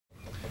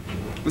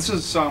This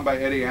is a song by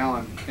Eddie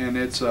Allen, and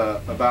it's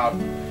about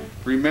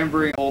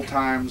remembering old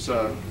times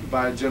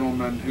by a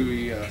gentleman who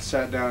he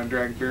sat down and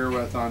drank beer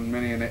with on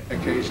many an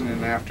occasion in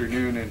the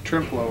afternoon in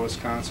Trempeleau,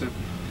 Wisconsin.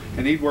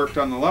 And he'd worked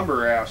on the lumber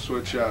rafts,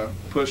 which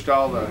pushed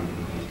all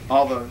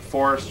the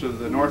forest of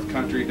the North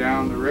Country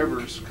down the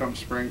rivers come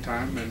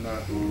springtime, and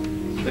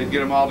they'd get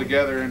them all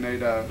together and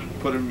they'd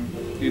put them,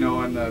 you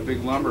know, in the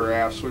big lumber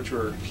rafts, which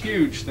were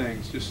huge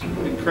things, just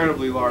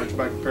incredibly large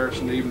by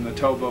comparison to even the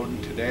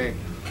towboating today.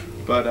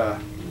 But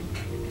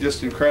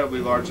just incredibly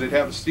large. They'd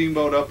have a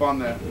steamboat up on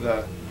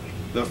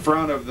the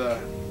front of the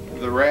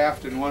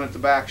raft and one at the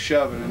back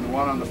shoving, and the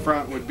one on the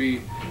front would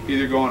be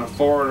either going a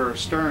forward or a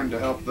stern to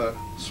help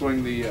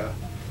swing the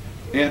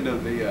end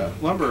of the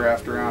lumber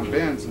raft around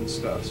bends and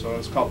stuff. So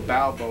it's called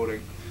bow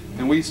boating,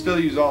 and we still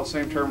use all the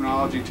same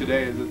terminology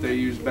today that they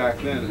used back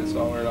then. That's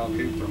all where it all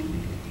came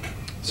from.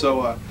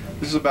 So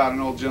this is about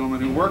an old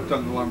gentleman who worked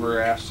on the lumber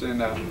rafts,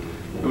 and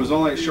it was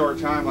only a short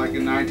time, like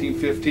in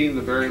 1915,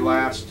 the very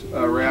last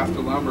raft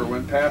of lumber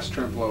went past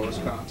Trempeleau,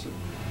 Wisconsin.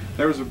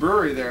 There was a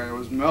brewery there. It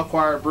was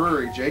Melchior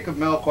Brewery. Jacob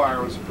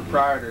Melchior was the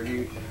proprietor.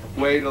 He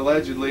weighed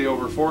allegedly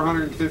over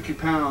 450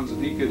 pounds,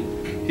 and he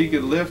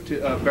could lift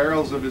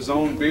barrels of his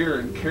own beer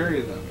and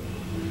carry them.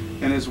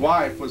 And his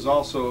wife was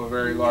also a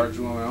very large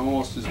woman,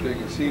 almost as big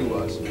as he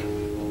was.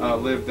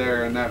 Lived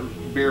there, and that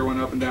beer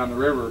went up and down the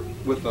river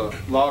with the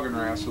logging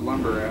rafts, the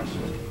lumber rafts.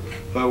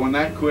 But when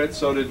that quit,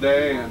 so did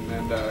they, and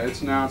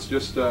it's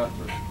just a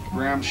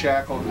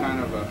ramshackle kind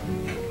of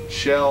a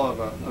shell of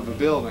a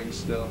building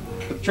still.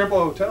 But the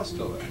Trempeleau Hotel's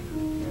still there.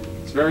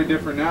 It's very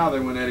different now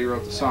than when Eddie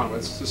wrote the song,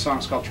 but the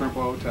song's called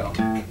Trempeleau Hotel.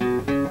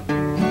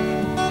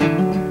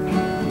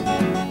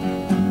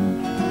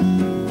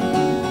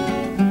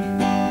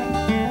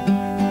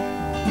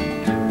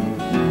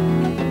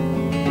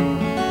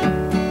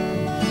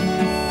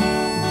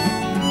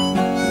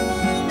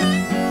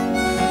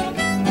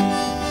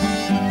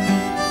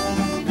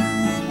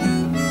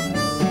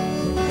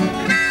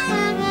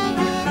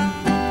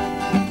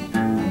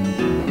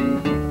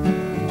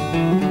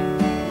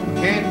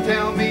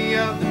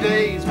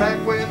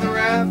 Back when the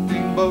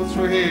rafting boats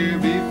were here,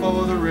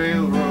 before the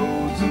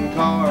railroads and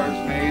cars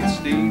made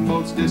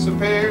steamboats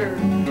disappear.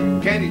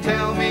 Can you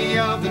tell me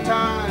of the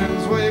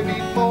times way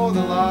before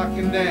the lock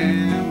and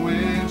dam,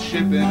 when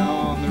shipping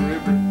on the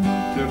river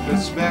took a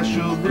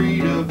special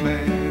breed of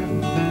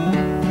man?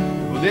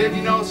 Well, did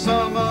you know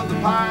some of the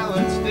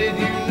pilots? Did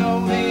you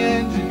know the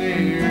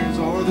engineers,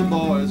 or the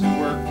boys who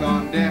worked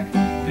on deck?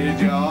 Did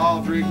you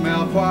all drink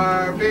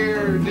Melchior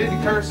beer? Did you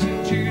curse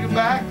and chew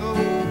tobacco?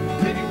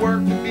 Did you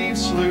work the beef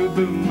slough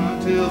boom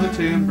until the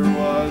timber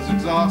was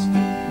exhausted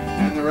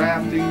and the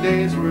rafting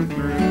days were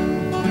through?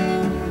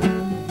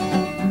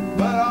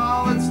 But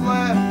all that's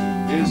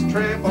left is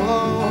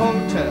Trempeleau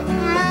Hotel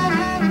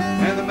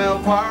and the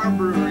Melchior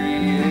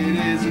Brewery. It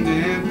is an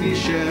empty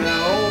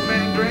shell, old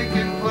men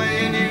drinking,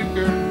 playing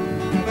euchre,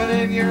 but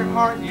in your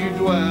heart you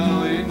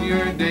dwell in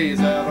your days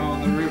out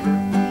on the river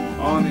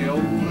on the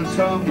old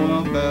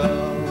Ottumwa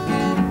Belle.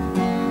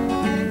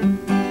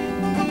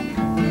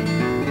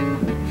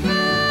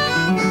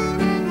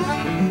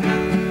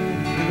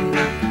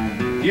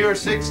 You were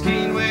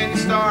 16 when you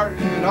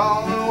started,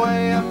 all the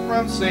way up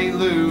from St.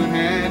 Louis, and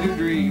had your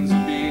dreams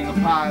of being a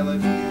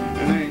pilot,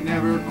 and they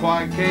never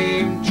quite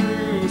came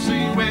true. So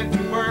you went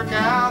to work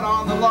out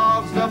on the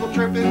logs, double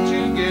tripping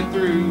to get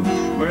through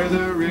where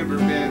the river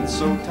bends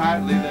so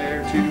tightly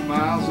there, 2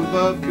 miles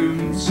above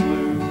Coon's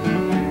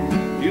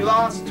Slough. You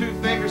lost 2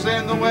 fingers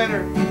in the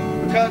winter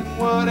for cutting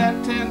wood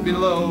at 10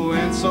 below,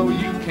 and so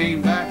you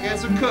came back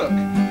as a cook,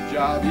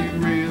 job you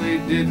really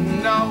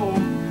didn't know.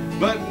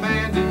 But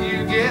man, did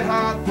you get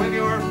hot when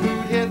your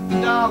food hit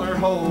the dollar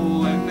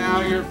hole, and now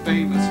you're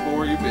famous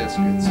for your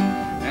biscuits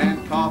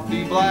and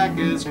coffee black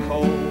as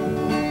coal.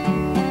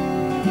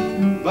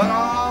 But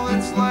all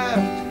that's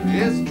left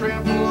is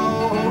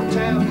Trempeleau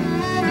Hotel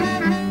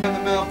and the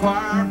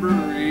Melchior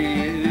Brewery.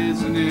 It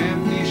is an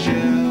empty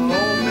shell,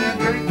 old men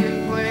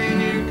drinking, playing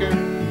euchre,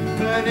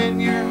 but in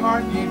your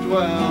heart you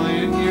dwell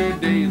in your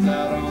days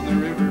out on the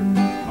river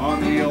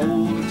on the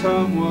old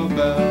Ottumwa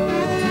Belle.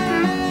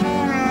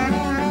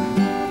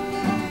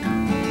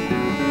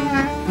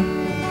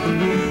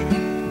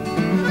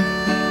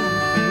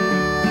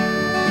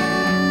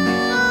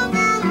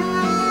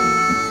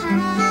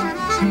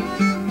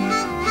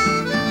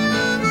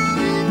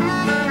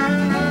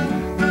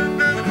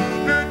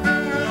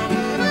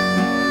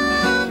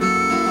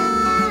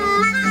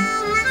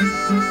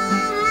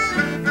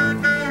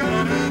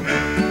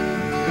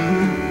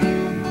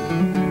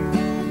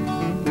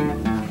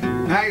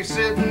 Now you're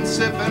sitting,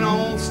 sipping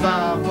old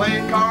style,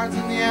 playing cards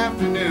in the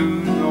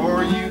afternoon,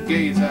 or you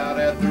gaze out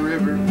at the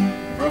river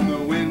from the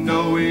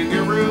window in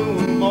your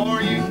room,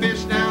 or you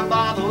fish down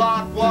by the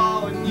lock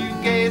wall and you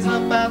gaze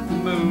up at the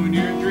moon.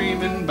 You're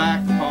dreaming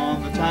back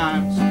upon the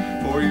times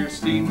for your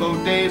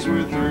steamboat days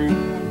were through.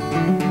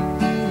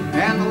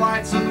 And the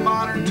lights of the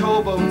modern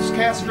towboats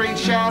cast strange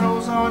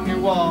shadows on your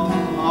wall.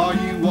 Oh,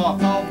 you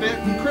walk all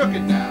bent and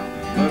crooked now,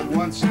 but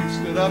once you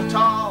stood up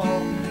tall,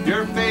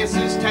 your face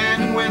is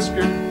tan and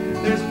whiskered.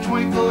 There's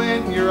twinkle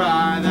in your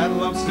eye, that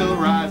lump still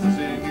rises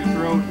in your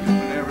throat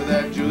whenever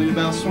that Julia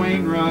Belle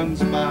Swain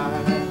runs by.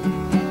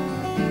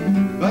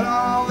 But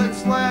all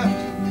that's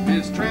left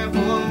is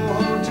Trempeleau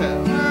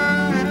Hotel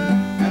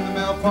and the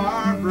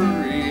Melpar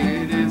Brewery.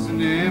 It is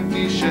an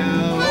empty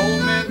shell.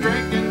 Old men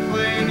drinking,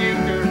 playing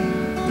euchre,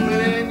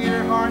 but in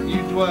your heart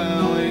you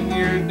dwell in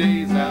your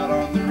days out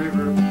on the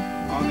river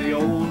on the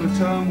old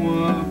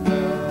Ottumwa Belle.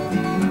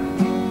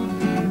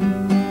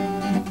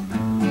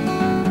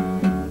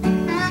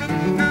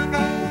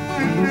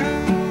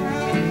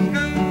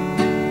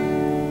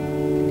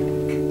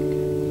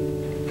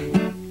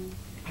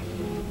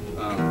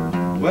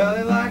 Well,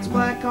 he likes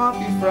black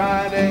coffee,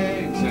 fried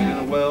eggs, and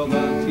a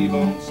well-done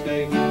T-bone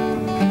steak. He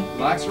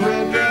likes a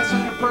red dress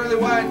and her pearly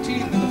white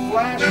teeth and the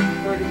flash of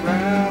her pretty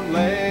brown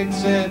legs.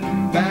 Said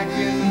back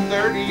in the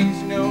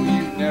 30s, you know,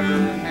 you've never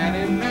had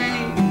him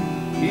made.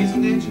 He's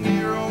an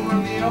engineer over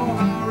on the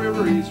Ohio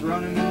River. He's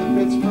running in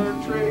the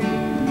Pittsburgh trade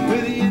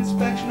with the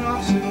inspection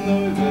office in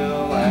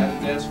Louisville at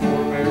a desk for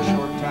a very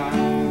short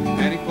time.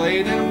 And he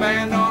played in a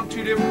band on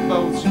 2 different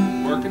boats,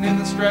 working in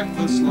the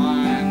Streckless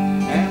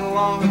line. And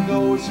long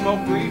ago he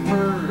smoked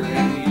reefer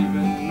and he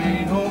even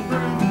made homebrew.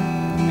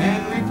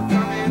 And reefer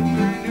come in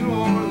through New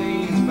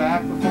Orleans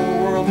back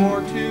before World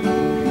War II.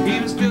 He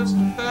was just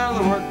a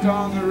fella worked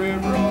on the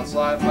river all his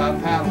life by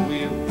paddle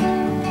wheel.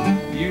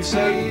 You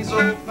say he's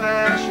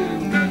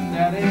old-fashioned and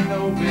that ain't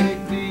no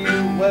big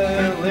deal.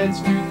 Well, it's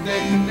too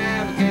thick to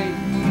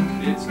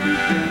navigate, it's too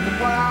thin to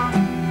plow.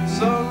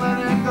 So let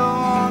it go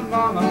on,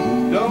 mama,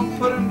 don't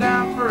put him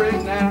down for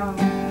it now.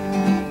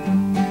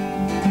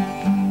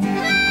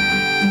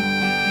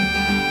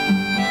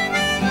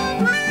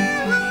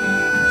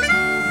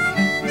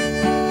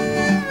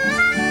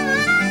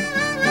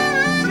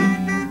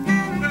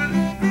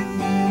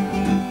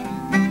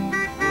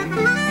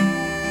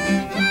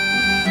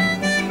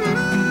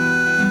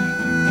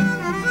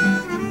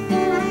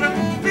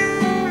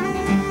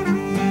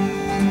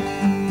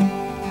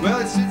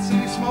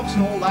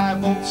 An old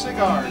eye-bolt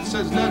cigar, it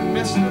says doesn't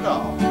miss it at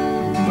all.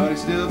 But he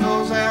still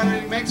goes out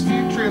and he makes a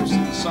few trips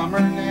in the summer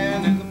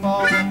and in the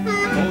fall.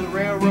 Oh, the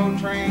railroad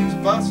trains,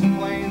 bus and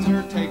planes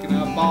are taking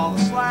up all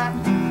the slack.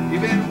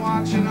 You've been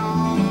watching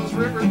all those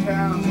river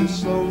towns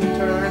just slowly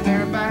turn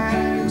their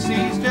backs.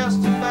 He's just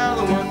a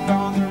fella worked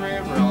on the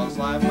river all his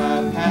life by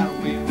a paddle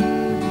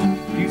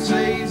wheel. You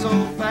say he's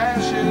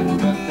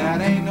old-fashioned, but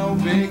that ain't no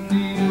big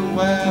deal.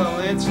 Well,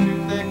 it's too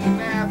thick to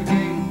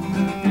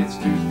navigate, it's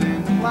too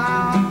thin to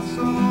plow.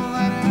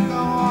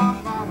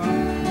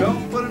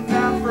 Don't put him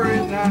down for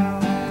it now.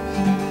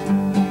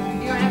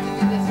 You don't have to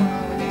do this one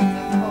over there,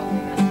 that's totally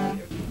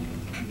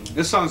messed up.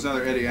 This song's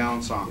another Eddie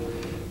Allen song.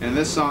 And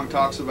this song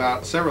talks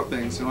about several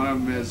things. And one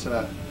of them is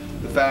the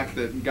fact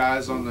that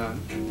guys out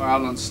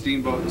on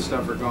Steamboat and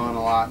stuff are gone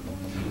a lot.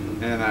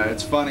 And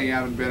it's funny,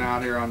 having been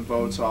out here on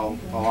boats a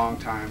long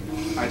time,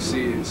 I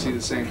see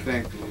the same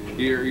thing.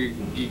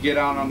 You get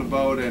out on the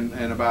boat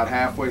and about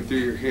halfway through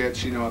your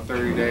hitch, you know,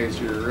 30 days,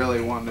 you're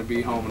really wanting to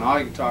be home. And all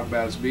you can talk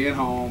about is being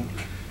home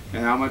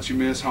and how much you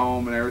miss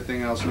home and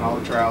everything else and all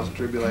the trials and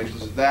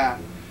tribulations of that.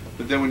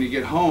 But then when you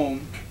get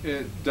home,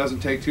 it doesn't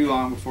take too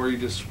long before you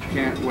just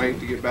can't wait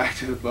to get back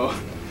to the boat.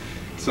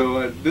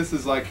 So this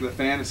is like the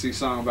fantasy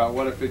song about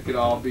what if it could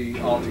all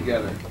be all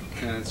together.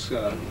 And it's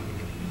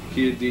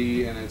key of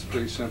D and it's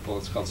pretty simple.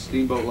 It's called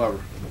Steamboat Lover.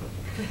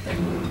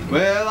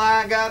 Well,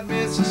 I got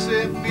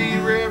Mississippi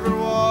River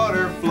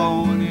water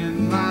flowing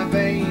in my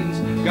veins.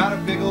 Got a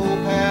big old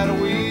paddle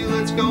wheel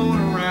that's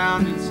going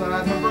around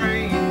inside my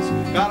brains.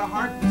 Got a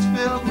heart that's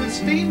filled with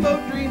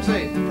steamboat dreams.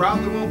 They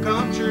probably won't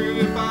come true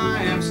if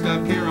I am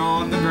stuck here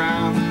on the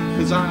ground,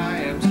 'cause I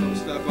am so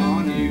stuck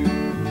on you.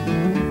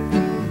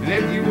 And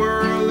if you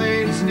were a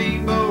lady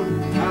steamboat,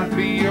 I'd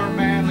be your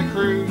manly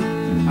crew.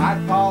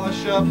 I'd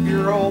polish up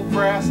your old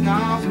brass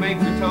knobs, make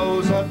your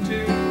toes up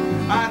too.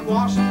 I'd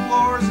wash the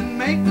floors and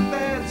make the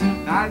beds.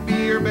 I'd be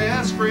your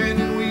best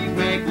friend and we'd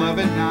make love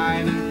at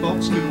night and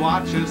folks could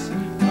watch us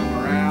come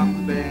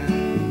around the bend.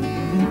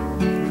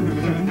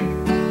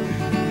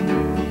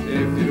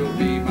 If you'll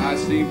be my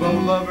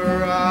steamboat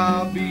lover,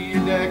 I'll be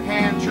your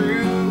deckhand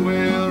true.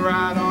 We'll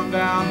ride on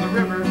down the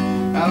river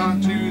out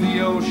onto the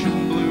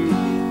ocean blue.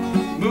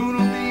 Moon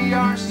will be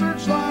our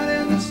searchlight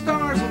and the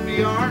stars will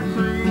be our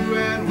crew.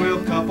 And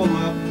we'll couple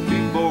up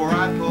before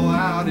I pull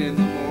out in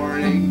the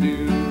morning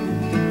dew.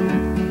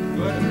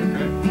 Go ahead,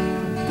 Craig.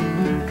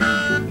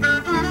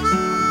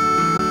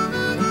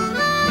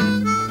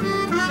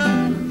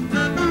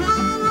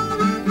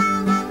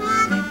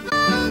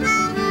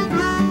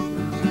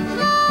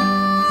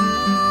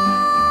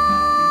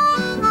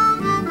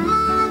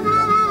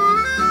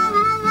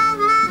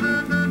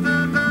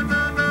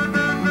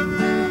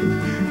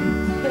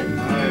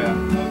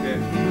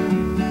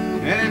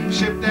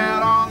 Shipped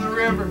out on the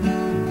river,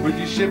 would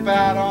you ship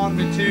out on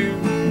me too?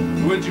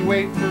 Would you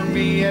wait for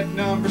me at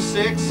number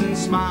 6 and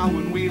smile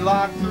when we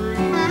lock through?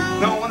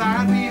 Knowing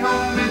I'd be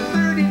home in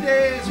 30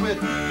 days with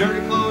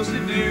dirty clothes to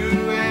do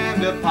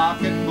and a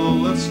pocket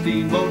full of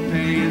steamboat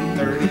pay in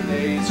 30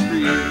 days for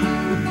you.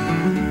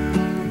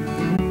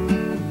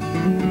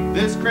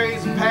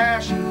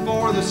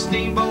 for the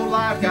steamboat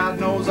life, God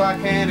knows I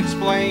can't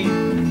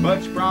explain.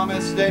 But you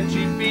promised that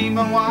you'd be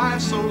my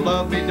wife, so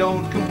love me,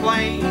 don't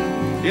complain.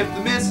 If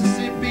the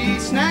Mississippi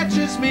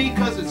snatches me,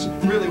 'cause it's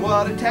really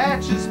what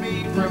attaches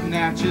me, from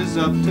Natchez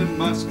up to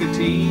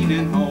Muscatine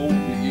and home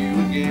to you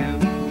again.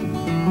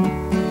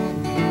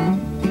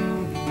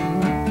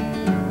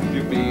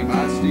 You'll be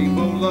my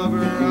steamboat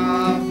lover,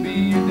 I'll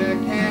be your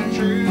deckhand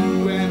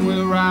true, and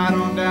we'll ride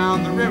on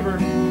down the river,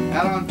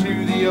 out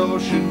onto the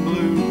ocean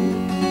blue.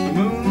 The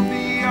moon will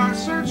be our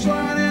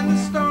searchlight and the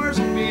stars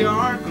will be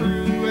our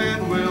crew,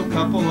 and we'll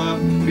couple up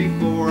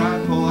before I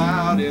pull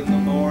out in the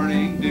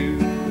morning dew.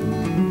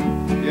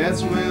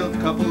 Yes, we'll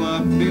couple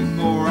up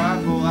before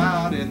I pull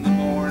out in the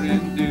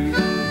morning dew.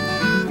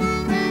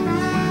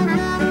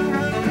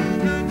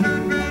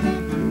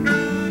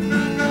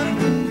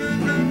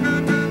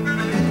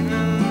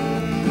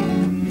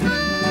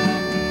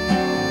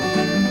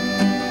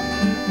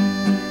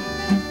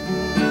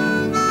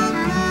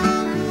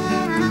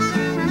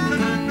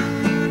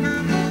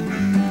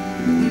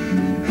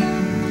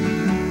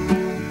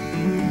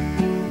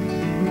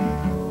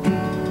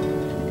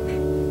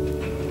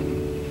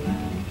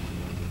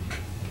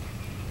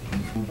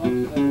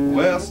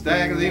 Well,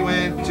 Stagger Lee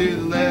went to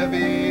the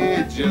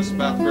levee just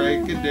about the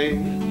break of day.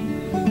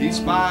 He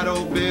spied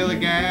old Billy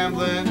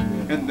gambling,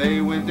 and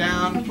they went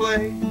down to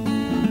play.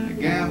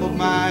 They gambled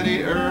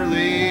mighty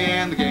early,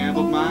 and they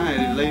gambled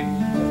mighty late.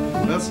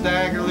 Well,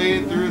 Stagger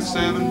Lee threw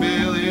 7,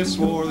 Billy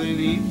swore, then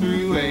he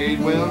threw 8.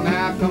 Well,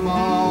 now come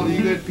on,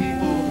 you good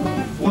people,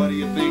 what do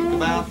you think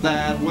about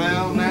that?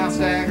 Well, now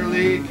Stagger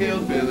Lee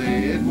killed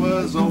Billy, it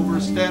was over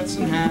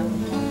Stetson Hat,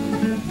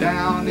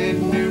 down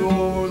in New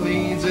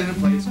Orleans in a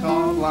place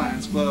called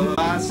Lions Club.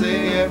 I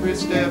say every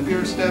step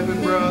you're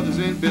stepping, brothers,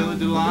 in Billy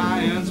the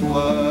Lion's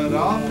blood.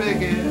 I'll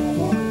pick it,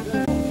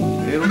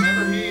 it'll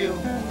never heal.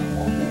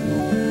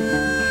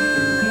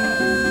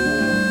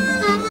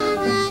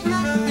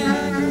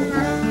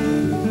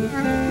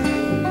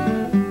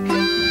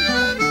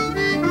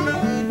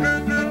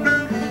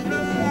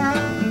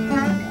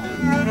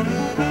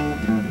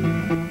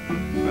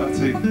 Let's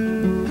see.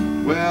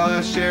 Well,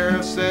 the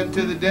sheriff said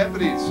to the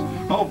deputies,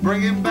 oh,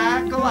 bring him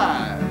back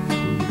alive.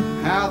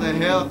 How the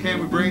hell can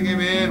we bring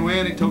him in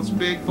when he totes a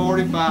big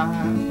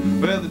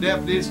 45? Well, the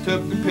deputies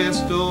took the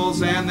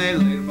pistols and they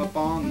laid him up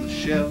on the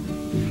shelf.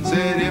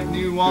 Said, if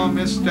you want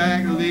Miss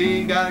Stagger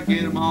Lee, gotta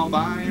get him all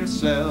by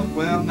yourself.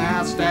 Well,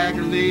 now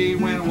Stagger Lee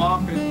went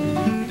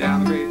walking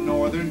down the Great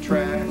Northern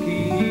Track.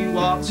 He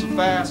walked so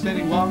fast and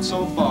he walked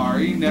so far,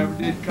 he never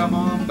did come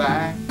on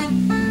back.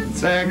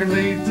 Stagger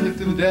Lee took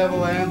to the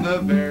devil, and the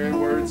very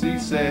words he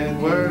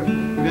said were,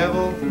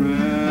 devil,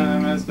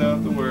 messed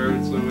up the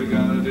words, so we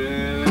got